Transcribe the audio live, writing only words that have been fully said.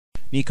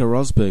Nico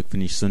Rosberg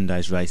finished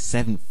Sunday's race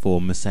 7th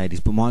for Mercedes,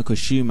 but Michael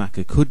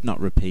Schumacher could not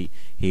repeat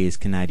his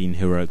Canadian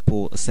heroic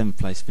port. A 7th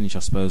place finish, I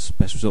suppose,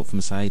 best result for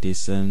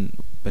Mercedes and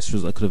best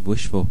result I could have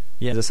wished for.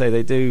 Yeah, as I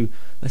say, they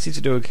seem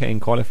to do okay in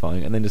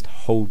qualifying and then just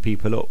hold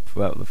people up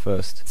throughout the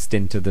first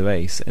stint of the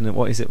race. And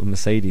what is it with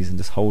Mercedes and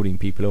just holding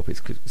people up?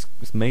 It's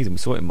amazing. We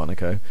saw it in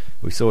Monaco,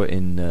 we saw it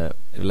in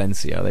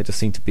Valencia. They just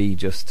seem to be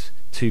just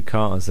two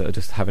cars that are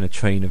just having a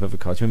train of other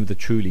cars. Remember the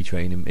Trulli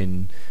train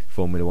in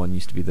Formula 1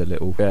 used to be the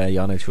little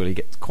Jarno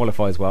Trulli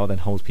qualifies well, then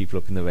holds people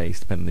up in the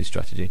race depending on his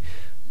strategy,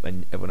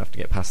 and everyone have to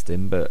get past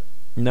him. But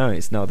no,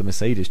 it's now the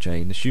Mercedes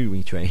train, the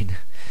Schumi train.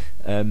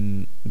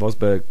 Both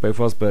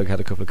Rosberg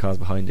had a couple of cars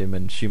behind him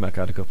and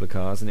Schumacher had a couple of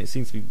cars, and it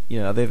seems to be,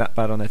 are they that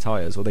bad on their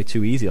tyres, or are they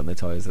too easy on their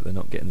tyres that they're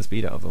not getting the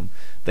speed out of them?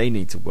 They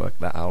need to work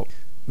that out.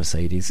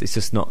 Mercedes,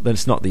 it's not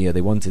the year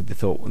they wanted. They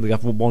thought they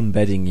have one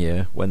bedding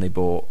year when they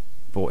bought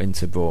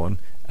into Brawn,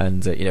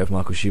 and for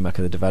Michael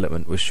Schumacher the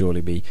development will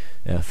surely be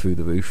through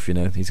the roof.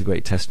 He's a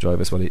great test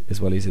driver as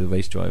well as he's a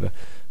race driver,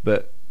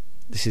 but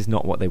this is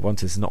not what they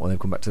wanted. This is not when they've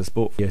come back to the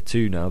sport. Year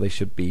 2 now, they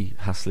should be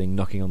hassling,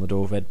 knocking on the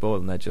door of Red Bull,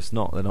 and they're just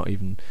not. They're not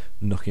even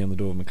knocking on the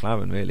door of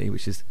McLaren, really,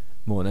 which is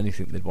more than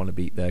anything they'd want to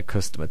beat their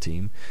customer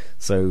team.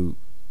 So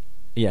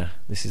yeah,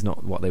 this is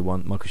not what they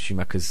want. Michael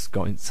Schumacher's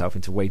got himself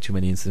into way too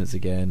many incidents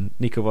again.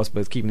 Nico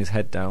Rosberg's keeping his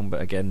head down,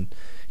 but again,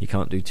 he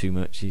can't do too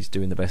much. He's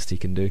doing the best he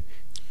can do.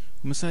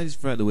 Mercedes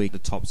throughout the week the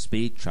top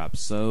speed trap,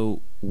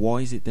 so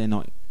why is it they're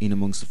not in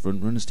amongst the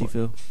front runners, do you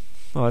feel?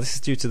 Oh, this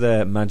is due to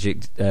their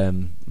magic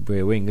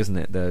rear wing, isn't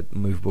it? The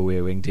movable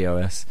rear wing,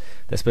 DRS.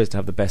 They're supposed to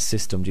have the best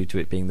system due to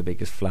it being the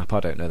biggest flap. I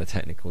don't know the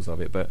technicals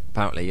of it, but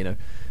apparently,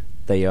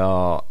 they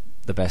are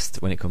the best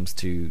when it comes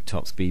to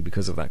top speed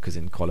because of that, because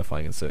in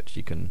qualifying and such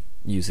you can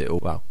use it,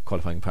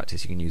 qualifying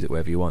practice you can use it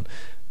wherever you want.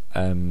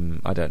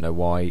 I don't know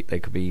why they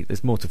could be.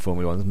 There's more to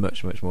Formula 1. There's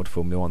much, much more to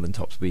Formula 1 than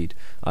top speed.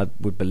 I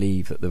would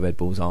believe that the Red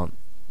Bulls aren't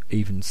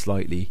even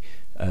slightly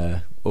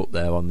up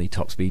there on the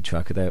top speed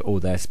track. All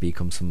their speed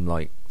comes from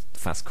like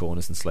fast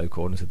corners and slow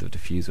corners with the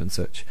diffuser and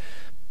such.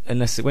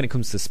 Unless when it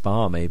comes to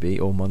Spa, maybe,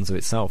 or Monza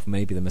itself,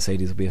 maybe the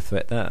Mercedes will be a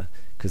threat there,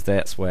 because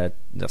that's where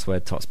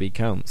top speed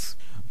counts.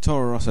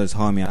 Toro Rosso's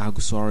Jaime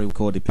Alguersuari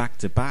recorded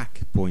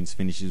back-to-back points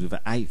finishes with an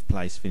 8th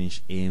place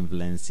finish in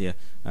Valencia,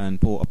 and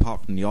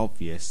apart from the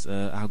obvious,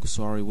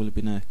 Alguersuari will have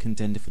been a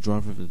contender for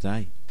driver of the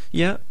day.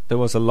 Yeah, there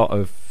was a lot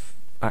of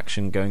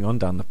action going on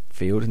down the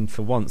field, and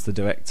for once the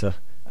director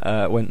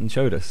went and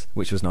showed us,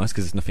 which was nice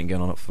because there's nothing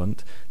going on up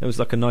front. There was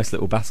like a nice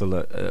little battle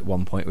at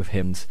one point with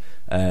him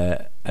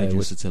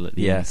Adrian Sutil at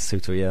the end.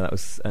 Sutil, yeah, that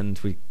was, and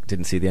we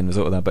didn't see the end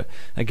result of that, but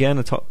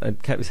again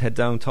kept his head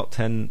down, top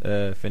 10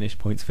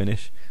 points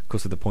finish. Of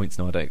course with the points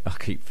now I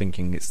keep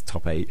thinking it's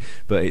top 8,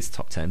 but it's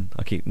top 10.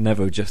 I keep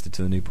never adjusted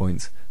to the new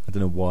points. I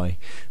don't know why,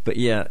 but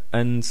yeah,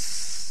 and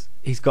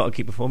he's got to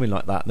keep performing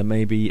like that. There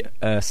may be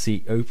a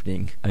seat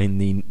opening in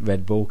the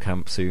Red Bull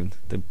camp soon.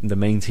 The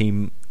main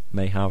team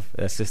may have,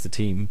 their sister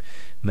team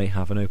may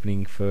have an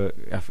opening for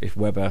if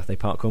Webber they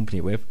part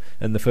company with,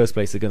 and the first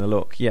place they're going to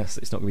look, yes,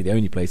 it's not going to be the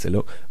only place they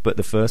look, but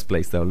the first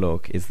place they'll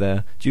look is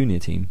their junior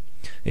team.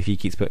 If he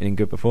keeps putting in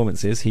good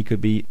performances, he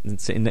could be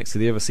sitting next to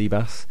the other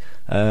Seabass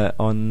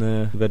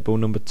on Red Bull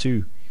number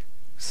 2.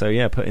 So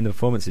yeah, put in the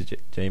performances,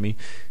 Jamie.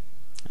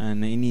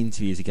 And in the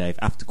interviews he gave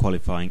after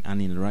qualifying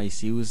and in the race,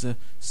 he was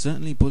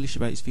certainly bullish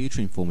about his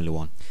future in Formula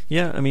 1.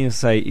 Yeah, I mean,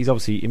 as I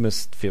say, he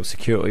must feel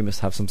secure. He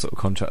must have some sort of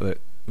contract that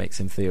makes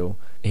him feel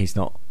he's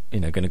not,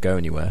 going to go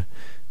anywhere.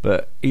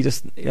 But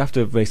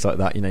after a race like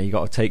that, you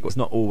got to take what's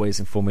not always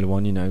in Formula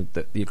 1.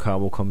 That your car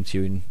will come to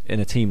you in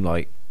a team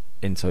like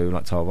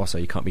Toro Rosso.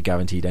 You can't be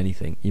guaranteed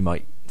anything. You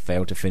might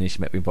fail to finish,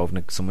 you might be involved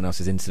in someone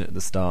else's incident at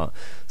the start.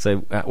 So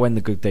when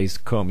the good days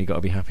come, you got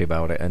to be happy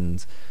about it.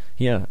 And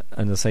yeah,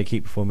 and as I say,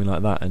 keep performing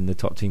like that, and the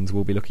top teams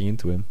will be looking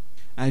into him.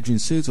 Adrian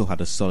Sutil had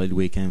a solid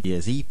weekend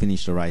as he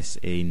finished the race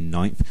in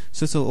 9th.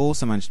 Sutil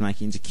also managed to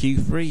make it into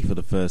Q3 for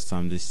the first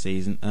time this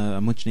season, a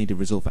much needed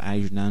result for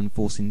Adrian and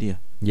Force India.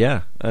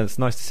 Yeah, it's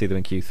nice to see them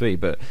in Q3,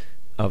 but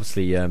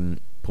obviously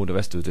Paul Di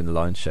Resta was doing the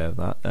lion's share of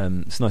that.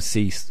 It's nice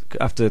to see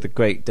after the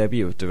great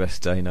debut of Di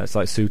Resta, it's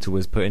like Sutil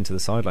was put into the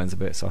sidelines a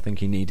bit, so I think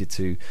he needed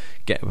to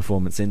get a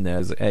performance in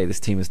there. Like, hey, this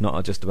team is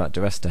not just about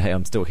Di Resta. Hey,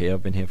 I'm still here,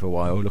 I've been here for a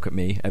while, look at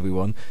me,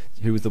 everyone.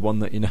 Who was the one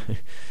that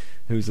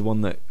who's the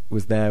one that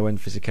was there when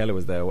Fisichella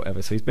was there or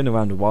whatever. So he's been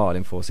around a while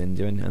in Force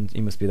India, and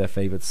he must be their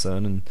favoured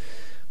son, and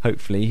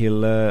hopefully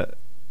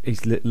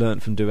he's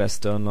learnt from Di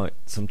Resta on like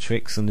some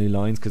tricks and new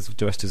lines, because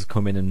Di Resta's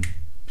come in and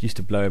used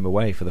to blow him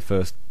away for the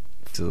first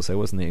or so,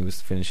 wasn't he? He was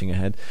finishing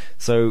ahead.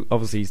 So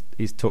obviously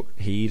he's took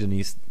heed, and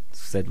he's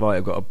said, right,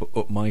 I've got to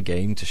up my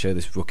game to show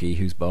this rookie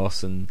who's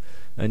boss, and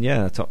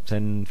yeah, top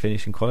 10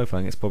 finish in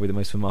qualifying. It's probably the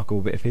most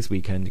remarkable bit of his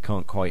weekend. You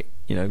can't quite,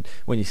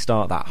 when you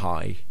start that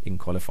high in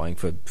qualifying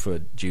for a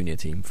junior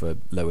team, for a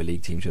lower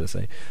league team, should I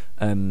say,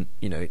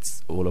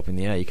 it's all up in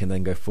the air. You can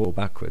then go forward,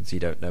 backwards. You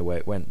don't know where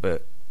it went,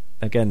 but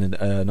again,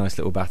 a nice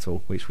little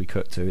battle, which we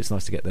cut to. It's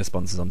nice to get their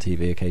sponsors on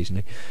TV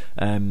occasionally.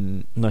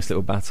 Nice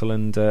little battle,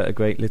 and a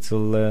great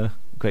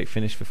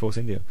finish for Force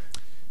India.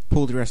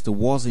 Paul Di Resta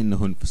was in the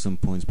hunt for some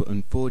points, but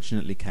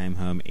unfortunately came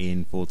home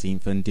in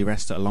 14th, and Di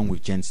Resta, along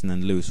with Jensen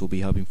and Lewis, will be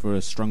hoping for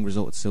a strong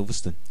result at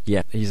Silverstone.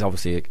 Yeah, he's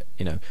obviously,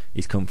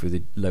 he's come through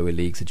the lower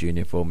leagues of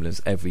junior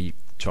formulas. Every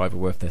driver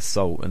worth their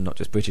salt, and not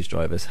just British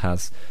drivers,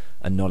 has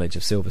a knowledge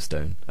of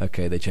Silverstone.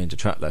 Okay, they changed the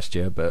track last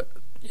year, but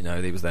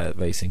he was there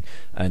racing,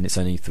 and it's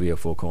only 3 or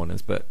 4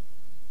 corners, but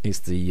it's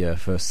the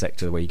first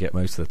sector where you get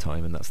most of the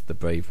time, and that's the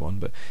brave one.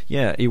 But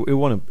yeah, he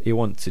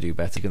want to do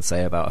better. You can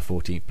say about a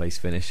 14th place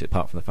finish,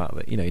 apart from the fact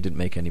that he didn't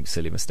make any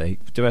silly mistake.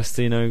 The rest,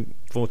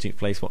 14th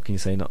place, what can you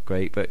say? Not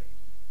great, but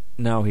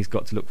now he's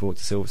got to look forward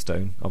to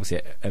Silverstone.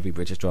 Obviously, every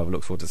British driver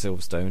looks forward to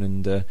Silverstone,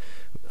 and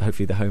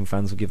hopefully the home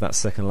fans will give that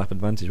second lap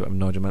advantage, whatever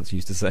Nigel Mansell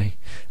used to say.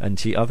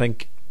 And I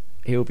think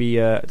he'll be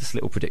just a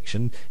little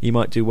prediction. He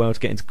might do well to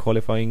get into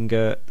qualifying,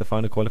 the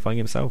final qualifying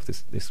himself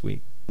this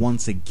week.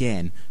 Once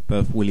again,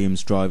 both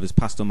Williams drivers,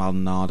 Pastor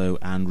Maldonado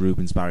and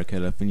Rubens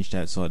Barrichello, finished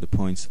outside the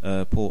points.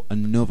 Paul,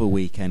 another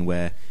weekend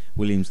where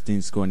Williams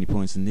didn't score any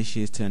points, and this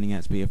year's turning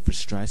out to be a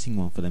frustrating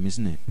one for them,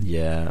 isn't it?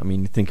 Yeah, I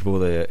mean, think of all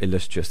the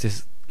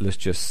illustrious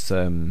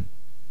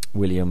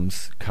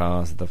Williams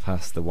cars of the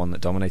past, the one that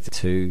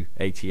dominated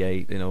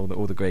 88,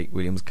 all the great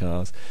Williams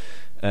cars.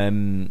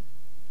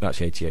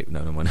 Actually 88,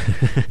 no one.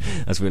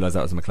 I just realised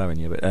that was a McLaren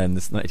year, but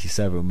there's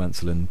 87,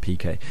 Mansell and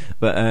Piquet.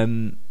 But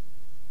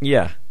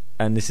yeah,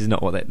 and this is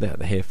not what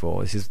they're here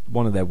for. This is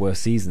one of their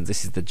worst seasons.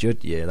 This is the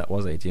Judd year, that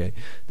was 88.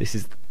 This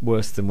is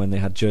worse than when they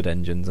had Judd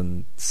engines,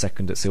 and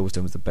second at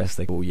Silverstone was the best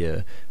they could all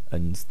year,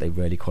 and they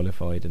rarely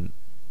qualified. And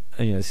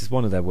this is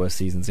one of their worst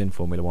seasons in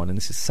Formula 1, and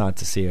this is sad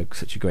to see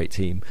such a great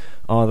team.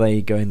 Are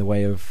they going the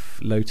way of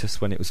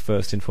Lotus when it was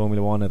first in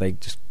Formula 1? Are they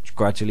just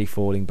gradually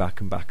falling back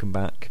and back and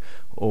back?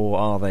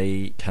 Or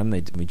can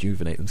they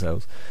rejuvenate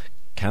themselves?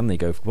 Can they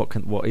go for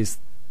what is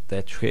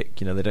their trick?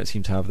 They don't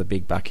seem to have the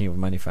big backing of a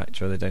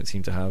manufacturer. They don't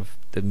seem to have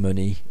the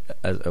money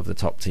of the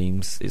top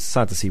teams. It's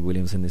sad to see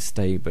Williams in this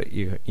state, but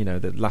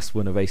the last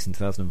won a race in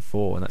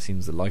 2004, and that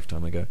seems a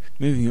lifetime ago.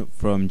 Moving up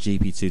from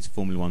GP2 to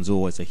Formula 1 is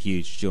always a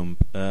huge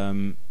jump.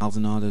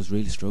 Maldonado's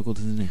really struggled,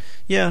 hasn't he?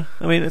 Yeah,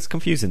 I mean, it's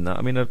confusing that.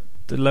 I mean,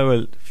 the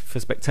lower, for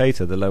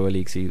spectator, the lower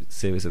league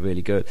series are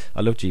really good.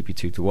 I love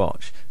GP2 to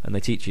watch, and they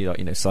teach you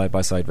side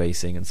by side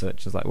racing and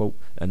such. It's like, well,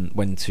 and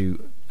when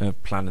to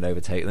plan and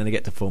overtake, and then they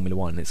get to Formula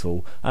 1 and it's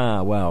all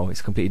it's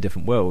a completely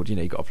different world.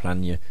 You've got to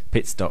plan your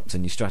pit stops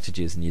and your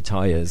strategies and your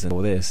tyres and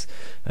all this,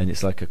 and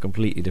it's like a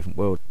completely different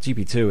world.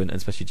 GP2 and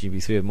especially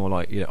GP3 are more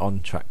like on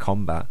track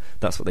combat.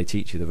 That's what they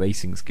teach you, the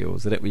racing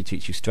skills. They don't really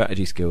teach you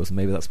strategy skills, and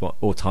maybe that's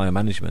or tyre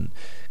management,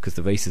 because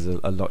the races are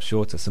a lot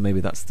shorter, so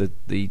maybe that's the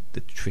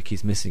trick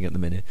he's missing at the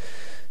minute.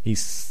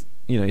 He's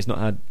not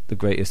had the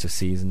greatest of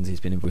seasons.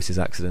 He's been in voices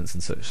accidents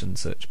and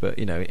such, but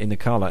in a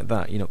car like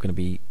that, you're not going to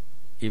be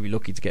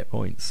lucky to get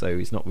points, so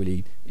it's not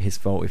really his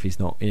fault if he's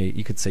not.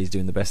 You could say he's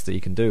doing the best that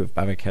he can do with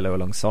Barrichello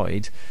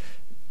alongside.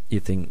 You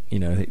think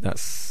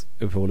that's,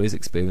 with all his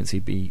experience,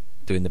 he'd be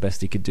doing the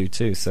best he could do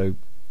too. So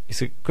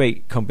it's a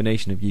great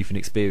combination of youth and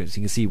experience.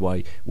 You can see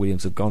why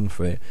Williams have gone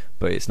for it,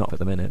 but it's not at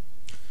the minute.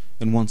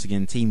 And once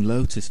again, Team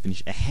Lotus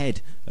finished ahead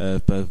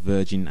of both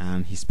Virgin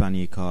and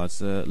Hispania cars.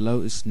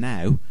 Lotus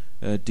now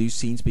do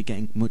seem to be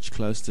getting much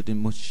closer to the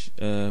much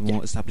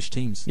more established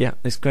teams. Yeah,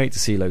 it's great to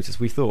see Lotus.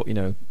 We thought,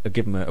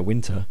 give them a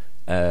winter,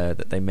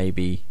 that they may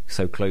be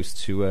so close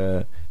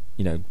to,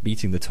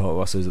 beating the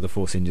Toro Rossos of the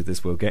Force India of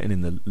this world, getting in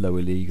the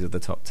lower leagues of the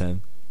top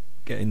 10,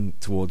 getting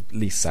toward at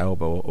least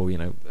Sauber or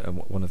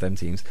one of them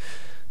teams.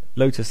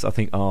 Lotus, I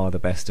think, are the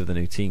best of the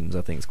new teams.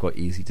 I think it's quite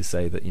easy to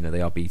say that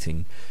they are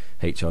beating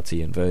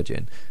HRT and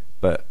Virgin,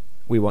 but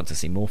we want to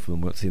see more from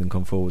them. We want to see them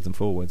come forwards and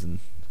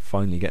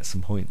finally get some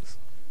points.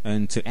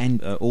 And to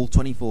end, all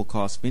 24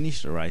 cars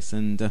finished the race,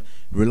 and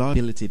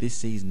reliability this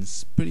season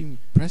is pretty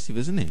impressive,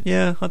 isn't it?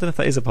 Yeah, I don't know if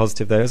that is a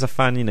positive though. As a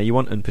fan, you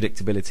want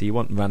unpredictability, you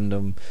want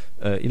random.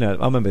 I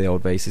remember the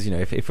old races.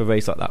 If a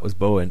race like that was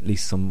boring, at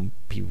least some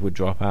people would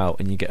drop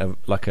out, and you get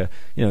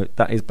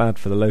that is bad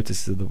for the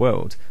Lotuses of the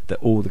world. That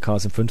all the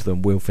cars in front of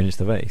them will finish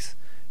the race.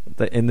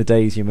 That in the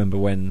days you remember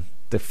when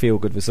the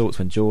feel-good results,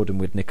 when Jordan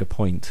would nick a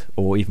point,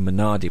 or even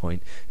Minardi a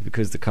point,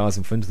 because the cars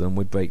in front of them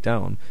would break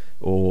down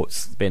or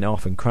spin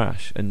off and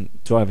crash. And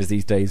drivers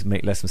these days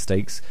make less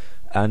mistakes,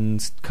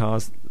 and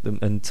cars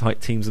and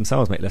tight teams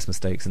themselves make less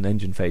mistakes, and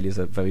engine failures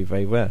are very,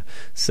 very rare.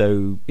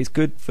 So it's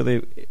good for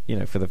the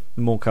for the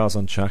more cars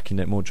on track,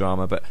 more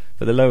drama. But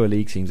for the lower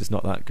league teams, it's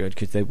not that good,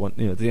 because they want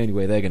the only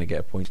way they're going to get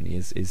a point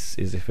is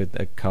if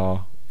a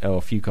car or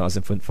a few cars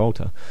in front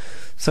falter.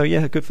 So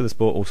yeah, good for the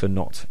sport, also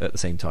not at the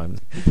same time.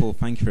 Paul,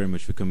 thank you very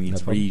much for coming in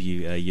to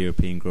review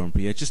European Grand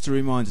Prix. Just a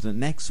reminder that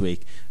next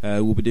week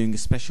we'll be doing a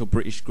special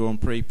British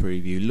Grand Prix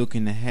preview,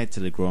 looking ahead to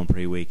the Grand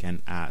Prix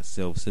weekend at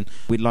Silverstone.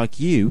 We'd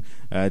like you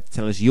to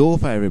tell us your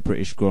favourite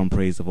British Grand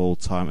Prix of all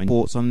time and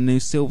thoughts on the new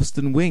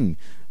Silverstone wing.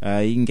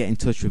 You can get in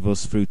touch with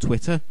us through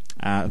Twitter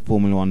at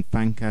Formula1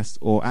 FanCast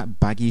or at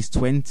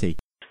Baggies20.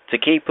 To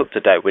keep up to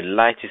date with the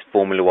latest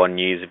Formula 1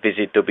 news,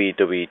 visit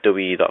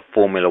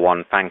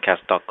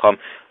www.formula1fancast.com,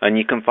 and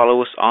you can follow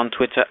us on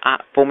Twitter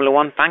at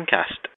Formula1 FanCast.